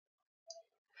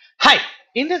Hi,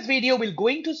 in this video, we're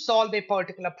going to solve a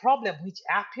particular problem which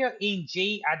appear in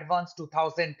JEE Advance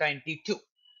 2022.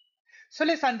 So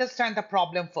let's understand the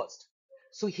problem first.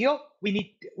 So here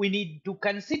we need to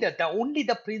consider only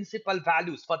the principal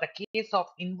values for the case of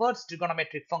inverse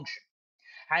trigonometric function.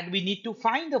 And we need to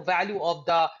find the value of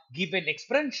the given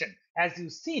expression as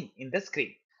you've seen in the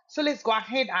screen. So let's go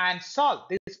ahead and solve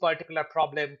this particular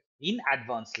problem in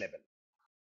advanced level.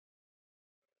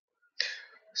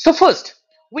 So first,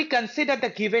 we consider the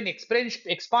given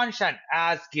expansion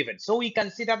as given. So we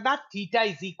consider that theta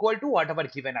is equal to whatever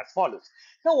given as follows.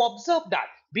 Now observe that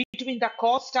between the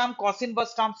cos term, cos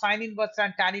inverse term, sin inverse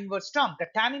and tan inverse term, the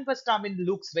tan inverse term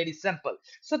looks very simple.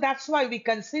 So that's why we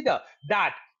consider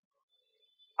that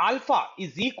alpha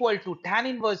is equal to tan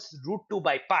inverse root 2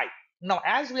 by pi. Now,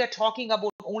 as we are talking about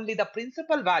only the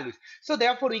principal values, so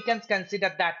therefore we can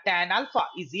consider that tan alpha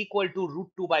is equal to root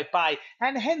 2 by pi,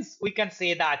 and hence we can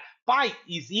say that pi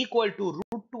is equal to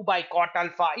root 2 by cot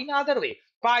alpha. In other way,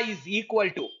 pi is equal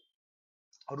to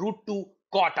root 2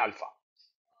 cot alpha.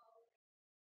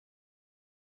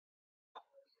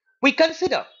 We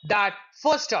consider that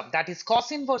first term, that is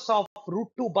cos inverse of root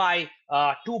 2 by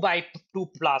 2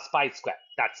 plus pi square.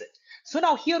 That's it. So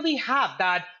now here we have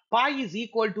that pi is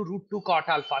equal to root 2 cot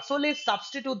alpha. So let's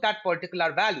substitute that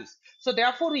particular values. So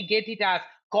therefore we get it as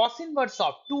cos inverse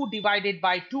of 2 divided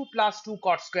by 2 plus 2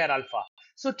 cot square alpha.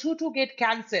 So 2 get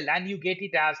cancelled and you get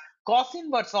it as cos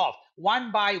inverse of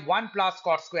 1 by 1 plus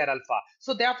cot square alpha.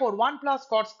 So therefore 1 plus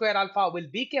cot square alpha will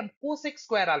become cosec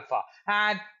square alpha,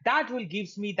 and that will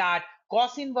gives me that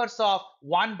cos inverse of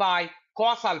 1 by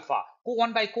cos alpha,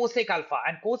 1 by cosec alpha,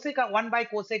 and cosec 1 by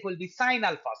cosec will be sin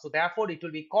alpha. So therefore it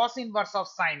will be cos inverse of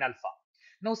sin alpha.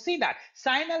 Now see that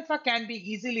sin alpha can be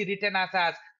easily written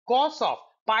as cos of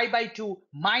pi by 2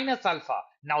 minus alpha.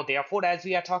 Now therefore, as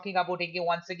we are talking about again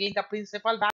once again the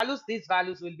principal values, these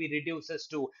values will be reduced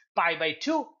to pi by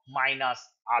 2 minus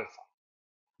alpha.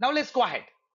 Now let's go ahead.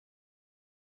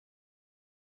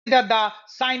 The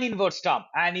sine inverse term,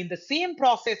 and in the same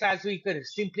process as we could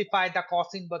simplify the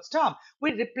cos inverse term,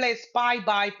 we replace pi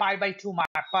by 2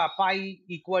 pi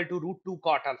equal to root 2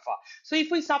 cot alpha. So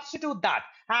if we substitute that,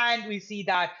 and we see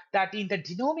that in the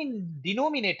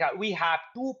denominator we have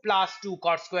 2 plus 2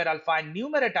 cot square alpha, and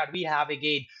numerator we have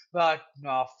again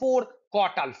 4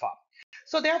 cot alpha.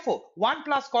 So therefore 1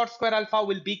 plus cot square alpha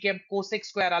will become cosec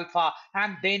square alpha,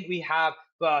 and then we have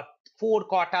 4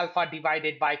 cot alpha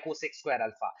divided by cosec square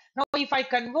alpha. Now, if I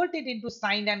convert it into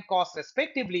sine and cos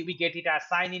respectively, we get it as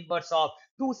sine inverse of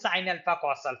 2 sine alpha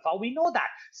cos alpha. We know that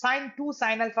sine 2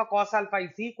 sine alpha cos alpha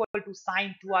is equal to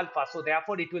sine 2 alpha. So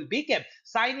therefore, it will become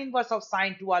sine inverse of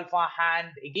sine 2 alpha. And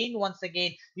again, once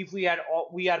again, if we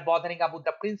are bothering about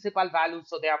the principal value,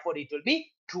 so therefore it will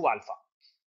be 2 alpha.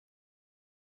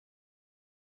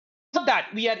 So that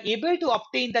we are able to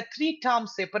obtain the three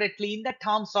terms separately in the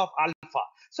terms of alpha.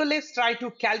 So let's try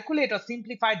to calculate or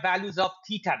simplified values of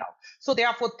theta now. So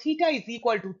therefore theta is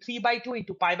equal to 3 by 2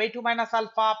 into pi by 2 minus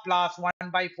alpha plus 1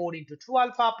 by 4 into 2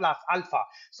 alpha plus alpha.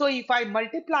 So if we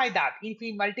multiply that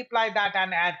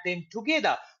and add them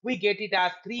together, we get it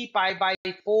as 3 pi by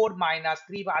 4 minus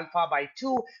 3 alpha by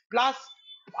 2 plus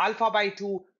alpha by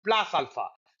 2 plus alpha.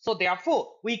 So therefore,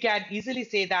 we can easily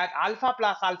say that alpha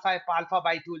plus alpha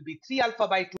by 2 will be 3 alpha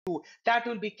by 2. That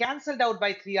will be cancelled out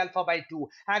by 3 alpha by 2.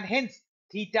 And hence,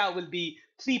 theta will be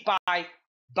 3 pi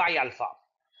by alpha.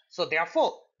 So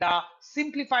therefore, the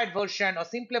simplified version or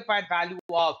simplified value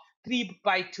of 3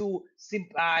 by 2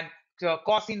 and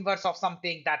cos inverse of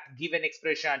something, that given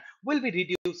expression will be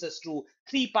reduced to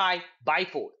 3 pi by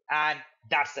 4. And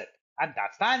that's it. And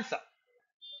that's the answer.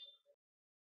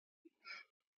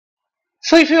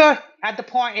 So if you are at the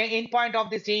end point of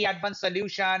this JEE Advanced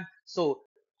solution, so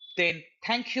then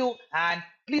thank you, and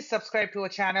please subscribe to our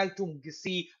channel to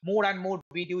see more and more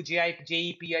video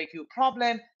JEE PIQ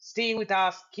problem. Stay with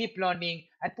us, keep learning,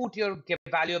 and put your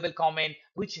valuable comment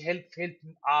which help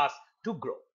us to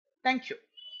grow. Thank you.